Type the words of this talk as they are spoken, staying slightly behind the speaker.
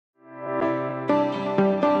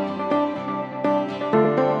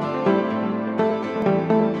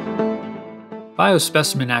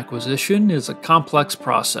Biospecimen acquisition is a complex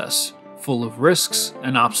process, full of risks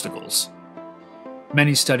and obstacles.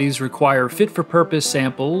 Many studies require fit-for-purpose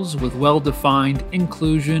samples with well-defined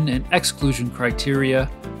inclusion and exclusion criteria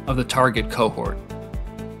of the target cohort.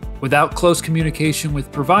 Without close communication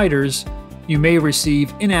with providers, you may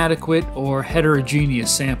receive inadequate or heterogeneous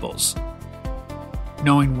samples.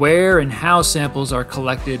 Knowing where and how samples are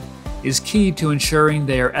collected is key to ensuring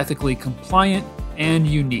they are ethically compliant and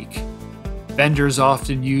unique. Vendors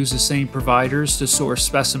often use the same providers to source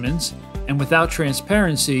specimens, and without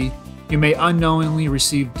transparency, you may unknowingly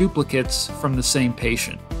receive duplicates from the same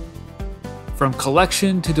patient. From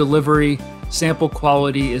collection to delivery, sample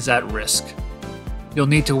quality is at risk. You'll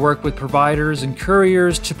need to work with providers and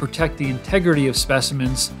couriers to protect the integrity of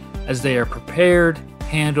specimens as they are prepared,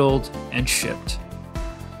 handled, and shipped.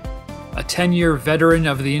 A 10-year veteran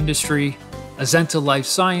of the industry, Azenta Life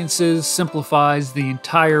Sciences simplifies the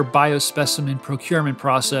entire biospecimen procurement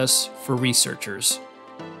process for researchers.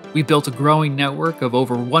 We built a growing network of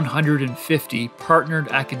over 150 partnered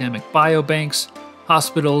academic biobanks,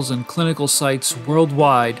 hospitals, and clinical sites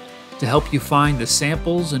worldwide to help you find the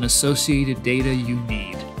samples and associated data you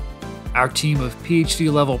need. Our team of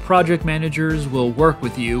PhD-level project managers will work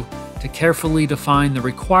with you to carefully define the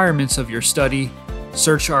requirements of your study,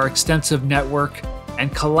 search our extensive network,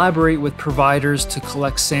 and collaborate with providers to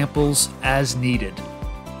collect samples as needed.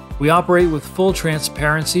 We operate with full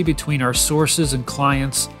transparency between our sources and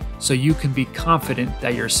clients, so you can be confident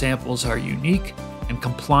that your samples are unique and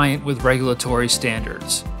compliant with regulatory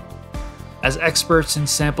standards. As experts in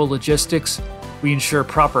sample logistics, we ensure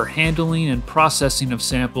proper handling and processing of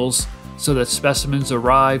samples so that specimens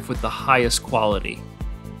arrive with the highest quality.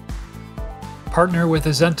 Partner with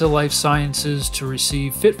Azenta Life Sciences to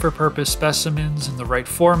receive fit-for-purpose specimens in the right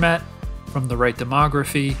format, from the right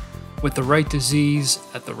demography, with the right disease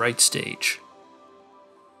at the right stage.